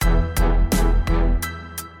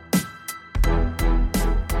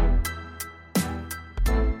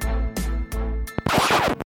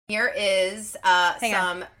Here is Hang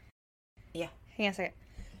on. Yeah. Hang on a second.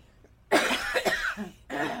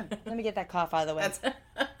 Let me get that cough out of the way.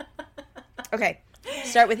 Okay.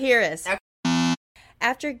 Start with here is. Okay.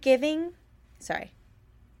 After giving. Sorry.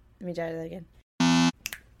 Let me try that again.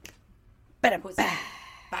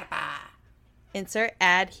 Insert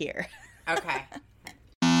ad here. Okay.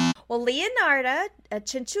 Well, Leonardo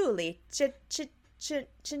Cinciulli.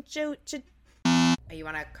 You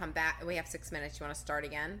want to come back? We have 6 minutes. You want to start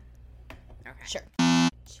again? Okay. Sure.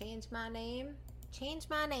 Change my name. Change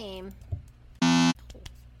my name.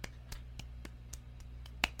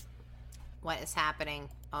 What is happening?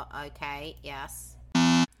 Okay. Yes.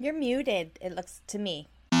 You're muted, it looks to me.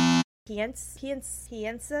 Piensa.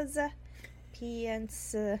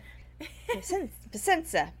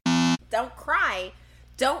 Don't cry.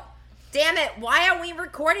 Don't. Damn it. Why are we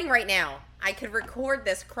recording right now? I could record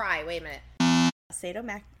this cry. Wait a minute.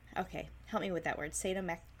 Okay, help me with that word.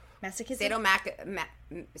 Sadomasochism.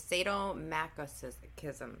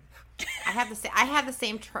 Sadomasochism. I have the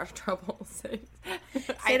same trouble.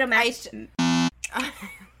 Sadomasochism.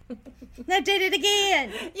 I did it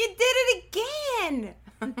again. You did it again.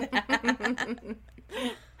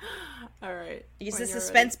 All right. Is the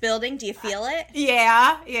suspense building? Do you feel it?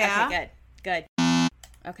 Yeah. Okay, good.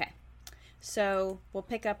 Okay. So we'll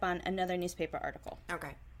pick up on another newspaper article.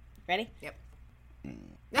 Okay. Ready? Yep.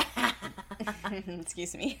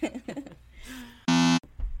 Excuse me.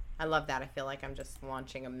 I love that. I feel like I'm just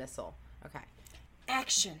launching a missile. Okay.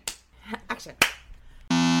 Action.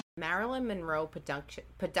 Marilyn Monroe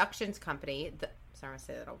Productions Company. Sorry, I'm going to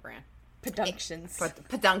say that over again. Productions.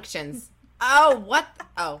 Oh, what?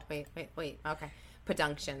 Oh, wait. Okay.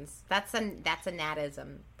 Productions. That's a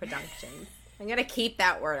natism. Productions. I'm going to keep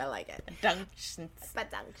that word. I like it. Productions. It's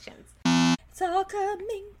all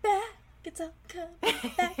coming back. It's all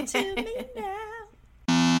coming back to me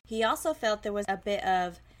now. He also felt there was a bit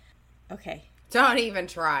of, okay. Don't even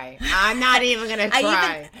try. I'm not even going to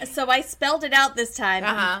try. So I spelled it out this time.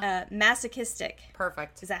 Masochistic.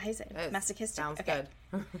 Perfect. Is that how you say it? Masochistic? Sounds good.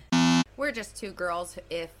 We're just two girls.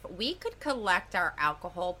 If we could collect our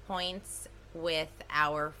alcohol points with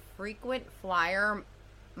our frequent flyer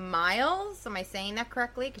miles, am I saying that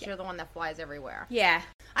correctly? Because you're the one that flies everywhere. Yeah.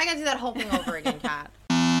 I got to do that whole thing over again, Kat.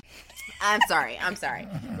 I'm sorry.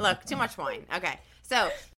 Look, too much wine. Okay,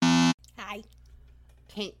 so. Hi.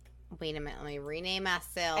 Wait a minute. Let me rename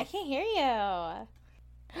myself. I can't hear you.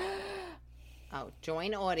 Oh,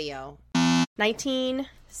 join audio. 19.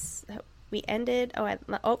 We ended. Let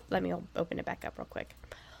me open it back up real quick.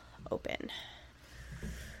 Open.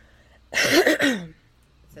 It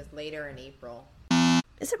says later in April.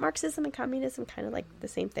 Isn't Marxism and communism kind of like the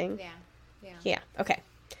same thing? Yeah. Okay.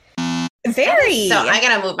 Very. So I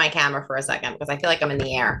gotta move my camera for a second because I feel like I'm in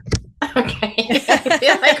the air. Okay.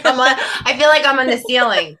 I feel like I'm on the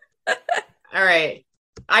ceiling. All right.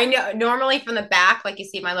 I know normally from the back, like you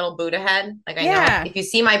see my little Buddha head. Like I know if you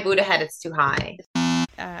see my Buddha head, it's too high.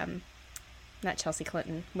 Not Chelsea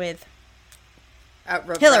Clinton with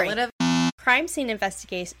Hillary. Relative. Crime scene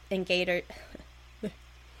investigator.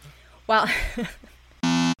 Well,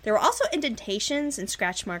 there were also indentations and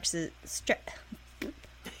scratch marks. Too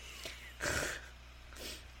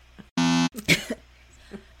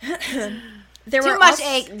much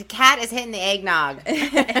egg. The cat is hitting the eggnog.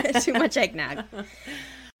 Too much eggnog.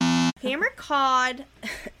 Hammer cod.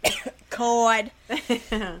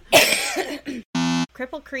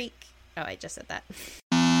 Cripple Creek. Oh, I just said that.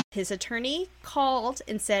 His attorney called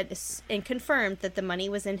and said and confirmed that the money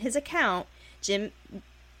was in his account. Jim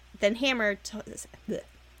then Hammer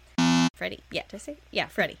Freddie. Yeah, did I say? Yeah,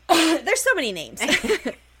 Freddie. There's so many names.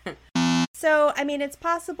 So, I mean, it's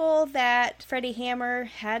possible that Freddie Hammer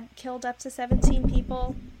had killed up to 17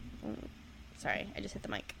 people. Sorry, I just hit the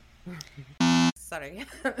mic. Sorry.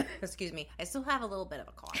 Excuse me. I still have a little bit of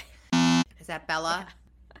a cough. Is that Bella? Yeah.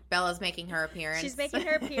 Bella's making her appearance. She's making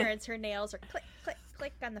her appearance. Her nails are click, click,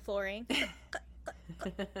 click on the flooring. Click, click,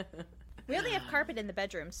 click, click. We only have carpet in the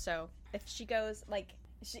bedroom, so if she goes, like,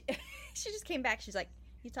 she just came back. She's like,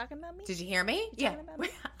 you talking about me? Did you hear me? You talking about me?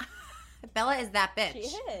 Bella is that bitch.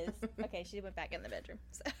 She is. Okay, she went back in the bedroom.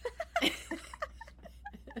 So.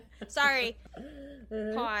 Sorry.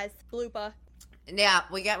 Pause. Blooper. Yeah,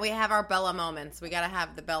 we have our Bella moments. We got to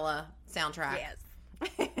have the Bella soundtrack. Yes.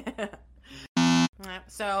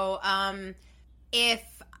 So, let's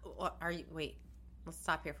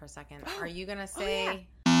stop here for a second. Are you going to say,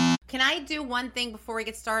 can I do one thing before we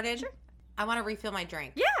get started? Sure. I want to refill my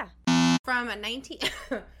drink. Yeah. From a 19,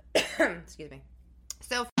 excuse me.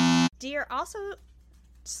 So, dear, also,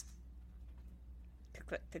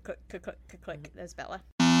 click. There's Bella.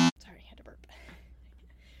 Sorry, I had to burp.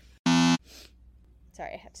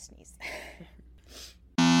 Sorry, I had to sneeze.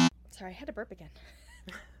 Sorry, I had to burp again.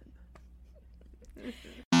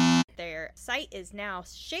 Their site is now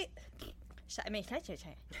ferrocyanide,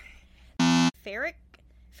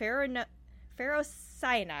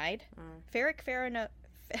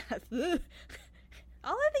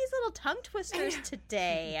 all of these little tongue twisters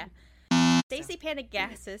today. Stacy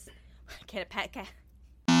Panagasis.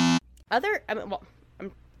 I'm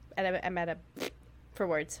at a for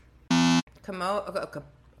words. Commode.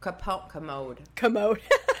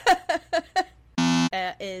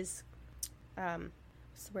 Is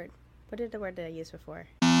what's the word? What word did I use before?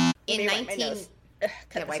 In 19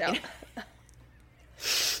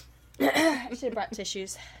 I should have brought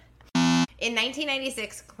tissues. In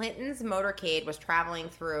 1996, Clinton's motorcade was traveling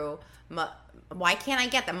through. Why can't I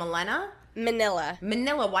get that? Manila.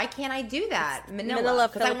 Why can't I do that? Manila.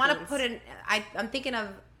 Because I want to put in. I'm thinking of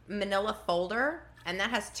Manila folder, and that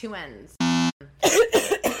has 2 ends.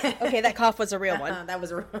 Okay, that cough was a real one. That was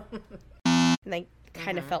a real. And I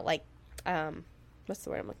kind of felt like, what's the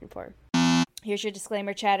word I'm looking for? Here's your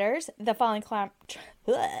disclaimer, chatters. The following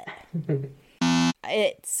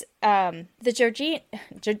it's the Georgine.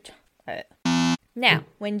 Now,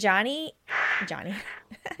 when Johnny,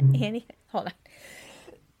 Annie, hold on.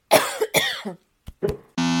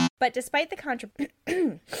 But despite the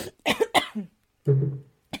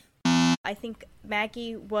I think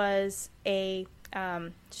Maggie was a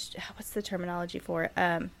what's the terminology for it?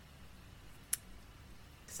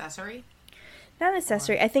 Accessory? Not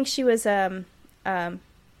accessory. I think she was fuck.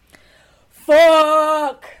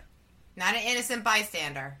 Not an innocent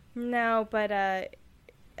bystander. No, but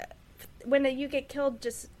when you get killed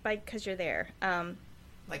just because you're there,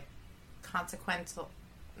 like consequential.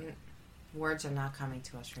 Words are not coming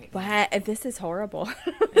to us right now. What? This is horrible.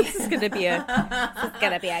 This is gonna be a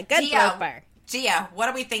good blooper. Gia, what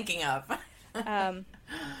are we thinking of?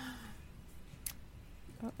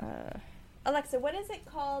 Alexa, what is it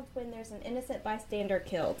called when there's an innocent bystander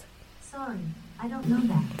killed? Sorry, I don't know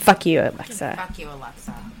that. Fuck you, Alexa. Fuck you,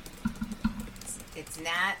 Alexa. It's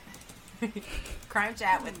Nat. Crime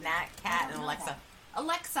Chat with Nat, Cat, and Alexa.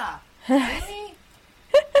 Alexa! Really?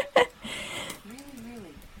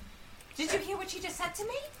 Really? Did you hear what she just said to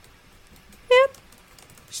me? Yep.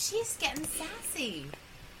 She's getting sassy.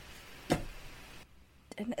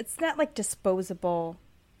 And it's not like disposable.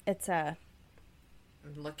 It's a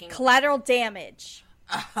looking collateral damage.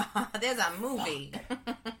 There's a movie.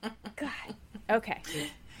 God. Okay.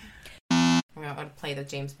 We're going to play the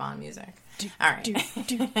James Bond music. All right.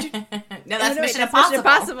 No, that's Mission Mission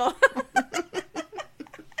Impossible.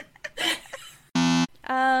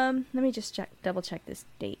 Let me just double check this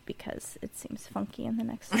date because it seems funky in the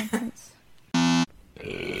next sentence.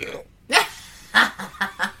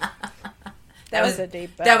 That was a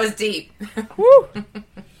deep. That was deep. Woo.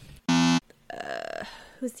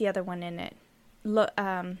 Who's the other one in it?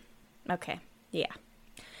 Okay. Yeah.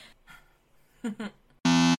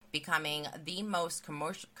 Becoming the most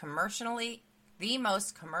commercially being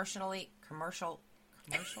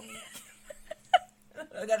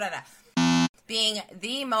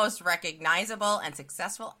the most recognizable and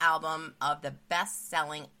successful album of the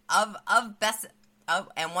best-selling and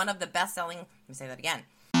one of the best-selling. Let me say that again.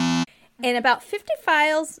 In about 50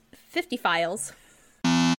 files,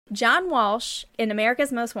 John Walsh in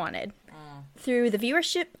America's Most Wanted through the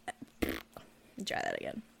viewership. Try that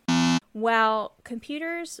again. While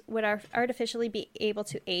computers would artificially be able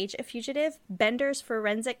to age a fugitive, Bender's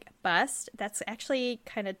forensic bust. That's actually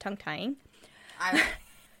kind of tongue-tying.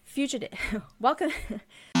 Fugitive. Welcome.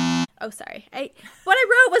 Oh, sorry. What I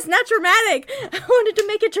wrote was not dramatic. I wanted to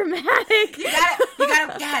make it dramatic. You got it. Go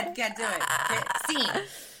ahead, do it.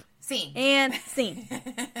 Scene. And scene.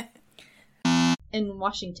 In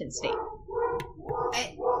Washington State.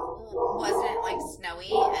 Wasn't it like snowy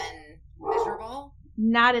and miserable?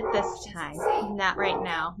 Not at this time. Not right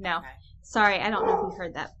now. No. Okay. Sorry, I don't know if you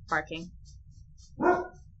heard that barking.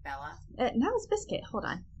 Bella? No, it's Biscuit. Hold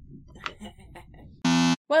on.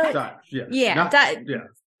 Well, yeah. Yeah.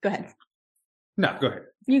 Go ahead. No, go ahead.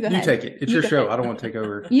 You go ahead. You take it. It's your show. I don't want to take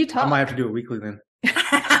over. You talk. I might have to do it weekly then.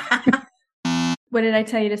 What did I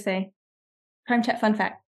tell you to say? Crime Chat fun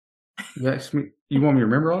fact. That's me. You want me to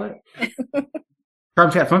remember all that?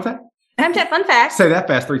 Crime Chat fun fact? Crime Chat fun fact. Say that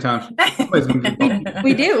fast 3 times.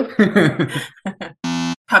 We do.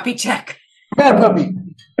 Puppy check. Bad puppy.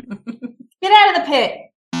 Get out of the pit.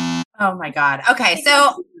 Oh my God. Okay,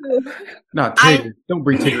 so. No, Tigger. Don't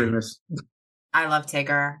bring Tigger in this. I love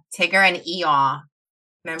Tigger. Tigger and Eeyore.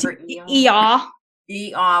 Remember Eeyore? Eeyore.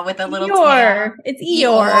 Eeyore with a little Eeyore. tail. It's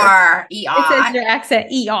Eeyore. Eeyore. It says your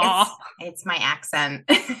accent. Eeyore. It's my accent.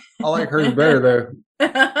 I like hers better though.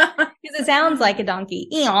 Because it sounds like a donkey.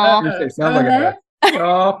 Eeyore. It sounds like a.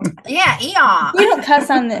 Oh. Yeah, Eeyore. We don't cuss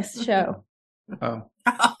on this show. Oh.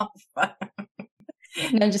 Oh, fuck.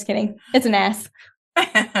 No, just kidding. It's an ass.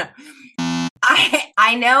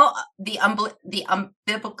 I know the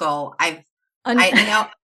umbilical. I know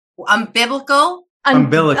umbilical.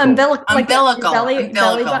 Umbilical. Like Umbilical. belly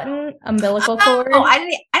Umbilical. button. Umbilical cord. Oh, I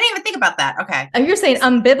didn't even think about that. Okay. Oh, you're saying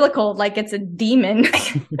unbiblical like it's a demon.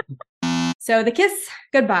 So the kiss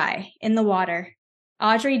goodbye in the water.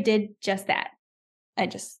 Audrey did just that. I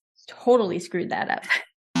just totally screwed that up.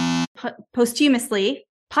 Posthumously.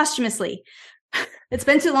 It's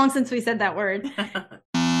been too long since we said that word.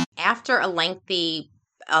 After a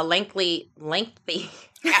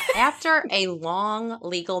after a long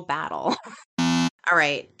legal battle. All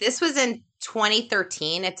right. This was in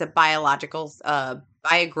 2013. It's a biographical. I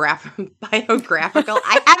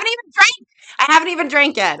haven't even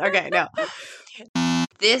drank yet. Okay, no.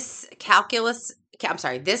 This callous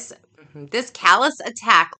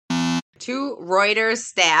attack to Reuters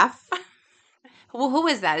staff. Well, who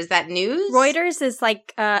is that? Is that news? Reuters is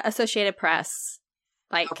like Associated Press.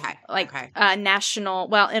 National,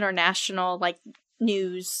 international, like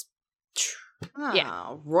news. Oh,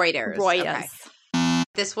 Yeah. Reuters. Okay.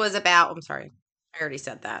 This was about, I'm sorry. I already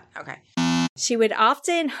said that. Okay. She would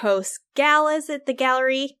often host galas at the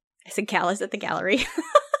gallery. I said galas at the gallery.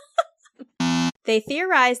 They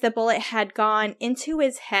theorized the bullet had gone into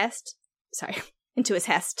his hest.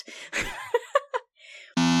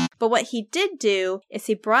 But what he did do is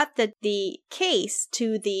he brought the case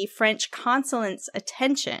to the French consulate's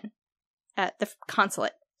attention. The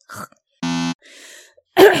consulate.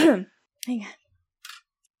 Hang on.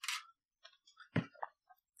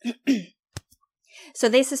 So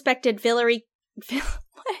they suspected Villery.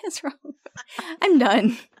 What is wrong? I'm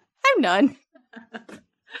done.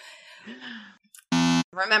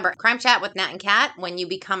 Remember, Crime Chat with Nat and Kat, when you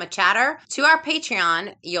become a chatter to our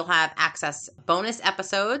Patreon, you'll have access bonus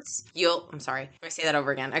episodes. I'm sorry. Let me say that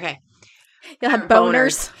over again. Okay. You'll have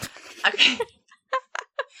boners. Okay.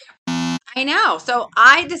 I know. So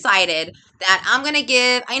I decided that I'm going to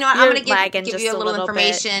give, I'm going to give you a little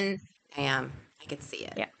information. I am. I can see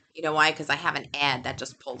it. Yeah. You know why? Because I have an ad that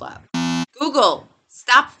just pulled up. Google,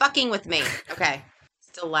 stop fucking with me. Okay.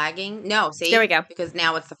 Still lagging? No, see? There we go. Because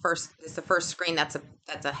now it's the first screen that's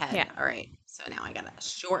ahead. Yeah. All right. So now I got to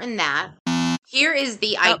shorten that. Here is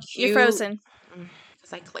the IQ. You're frozen.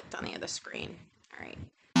 Because I clicked on the other screen. All right.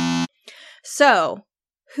 So,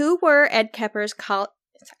 who were Ed Kemper's That's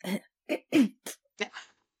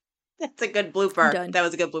a good blooper. Done. That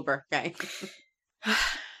was a good blooper. Okay.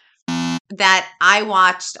 That I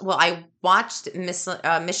watched. Well, I watched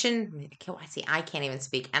Mission. See, I can't even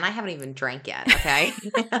speak, and I haven't even drank yet. Okay.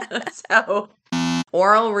 So,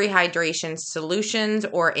 oral rehydration solutions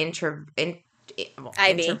or intravenous.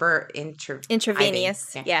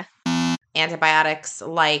 IV. Yeah. Antibiotics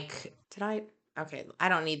like. Did I? Okay, I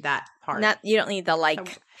don't need that part. You don't need the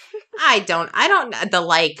like. I don't the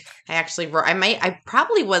like. I actually wrote. I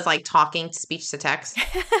probably was like talking speech to text.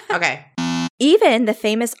 Okay. Even the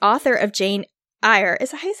famous author of Jane Eyre,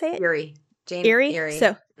 is that how you say it? Eerie. Jane Eerie.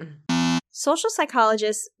 So, social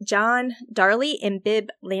psychologists John Darley and Bibb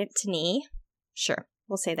Lantini, sure,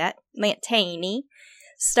 we'll say that, Lantini,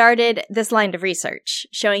 started this line of research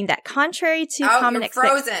showing that contrary to common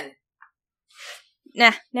frozen.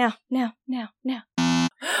 No.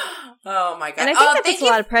 Oh my god! And I think that puts a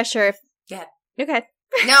lot of pressure. Yeah. Okay.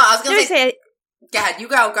 No, I was going to say. God, you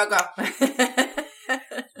go.